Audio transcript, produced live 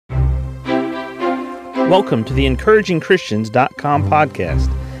Welcome to the EncouragingChristians.com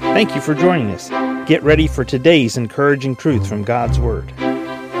podcast. Thank you for joining us. Get ready for today's encouraging truth from God's Word.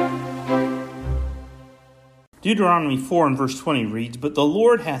 Deuteronomy 4 and verse 20 reads, "But the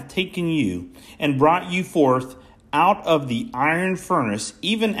Lord hath taken you, and brought you forth out of the iron furnace,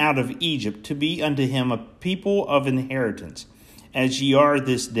 even out of Egypt, to be unto him a people of inheritance, as ye are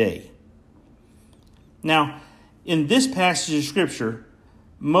this day." Now, in this passage of Scripture,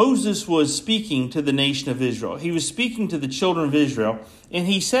 Moses was speaking to the nation of Israel. He was speaking to the children of Israel, and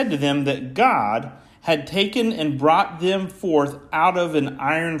he said to them that God had taken and brought them forth out of an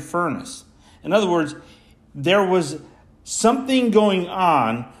iron furnace. In other words, there was something going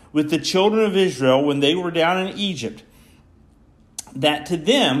on with the children of Israel when they were down in Egypt, that to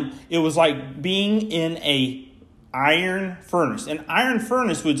them, it was like being in a iron furnace. An iron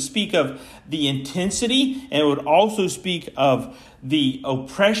furnace would speak of the intensity, and it would also speak of the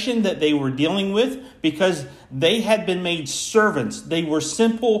oppression that they were dealing with, because they had been made servants. They were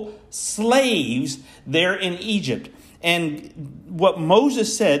simple slaves there in Egypt. And what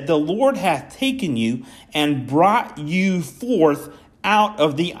Moses said, "The Lord hath taken you and brought you forth out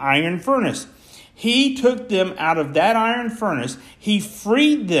of the iron furnace." He took them out of that iron furnace. He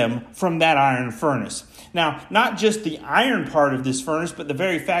freed them from that iron furnace. Now, not just the iron part of this furnace, but the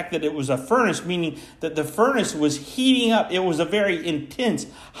very fact that it was a furnace, meaning that the furnace was heating up. It was a very intense,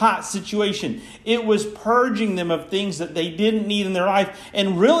 hot situation. It was purging them of things that they didn't need in their life.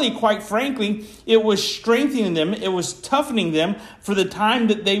 And really, quite frankly, it was strengthening them. It was toughening them for the time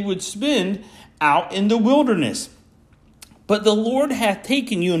that they would spend out in the wilderness. "But the Lord hath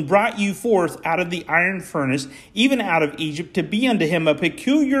taken you and brought you forth out of the iron furnace, even out of Egypt, to be unto him a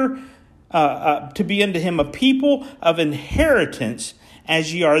people of inheritance,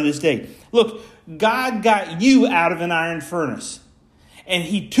 as ye are this day." Look, God got you out of an iron furnace, and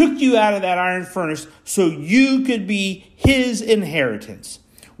he took you out of that iron furnace so you could be his inheritance.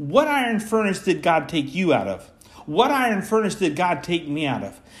 What iron furnace did God take you out of? What iron furnace did God take me out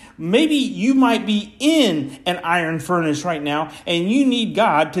of? Maybe you might be in an iron furnace right now, and you need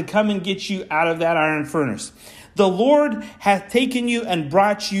God to come and get you out of that iron furnace. "The Lord hath taken you and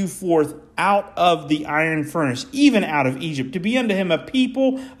brought you forth out of the iron furnace, even out of Egypt, to be unto him a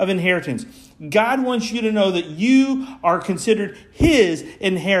people of inheritance." God wants you to know that you are considered his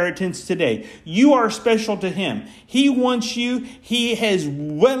inheritance today. You are special to him. He wants you. He is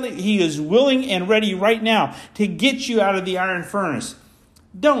willing and ready right now to get you out of the iron furnace.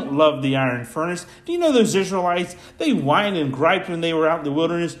 Don't love the iron furnace. Do you know those Israelites? They whined and griped when they were out in the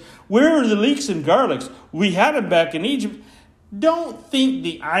wilderness. "Where are the leeks and garlics? We had them back in Egypt." Don't think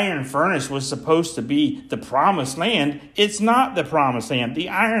the iron furnace was supposed to be the promised land. It's not the promised land. The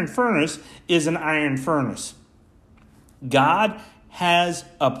iron furnace is an iron furnace. God has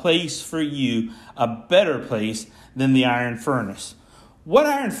a place for you, a better place than the iron furnace. What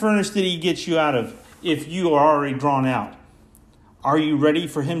iron furnace did he get you out of if you are already drawn out? Are you ready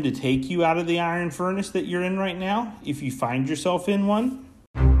for him to take you out of the iron furnace that you're in right now, if you find yourself in one?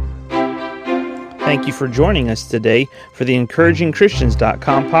 Thank you for joining us today for the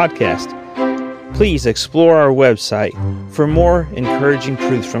EncouragingChristians.com podcast. Please explore our website for more encouraging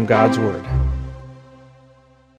truths from God's Word.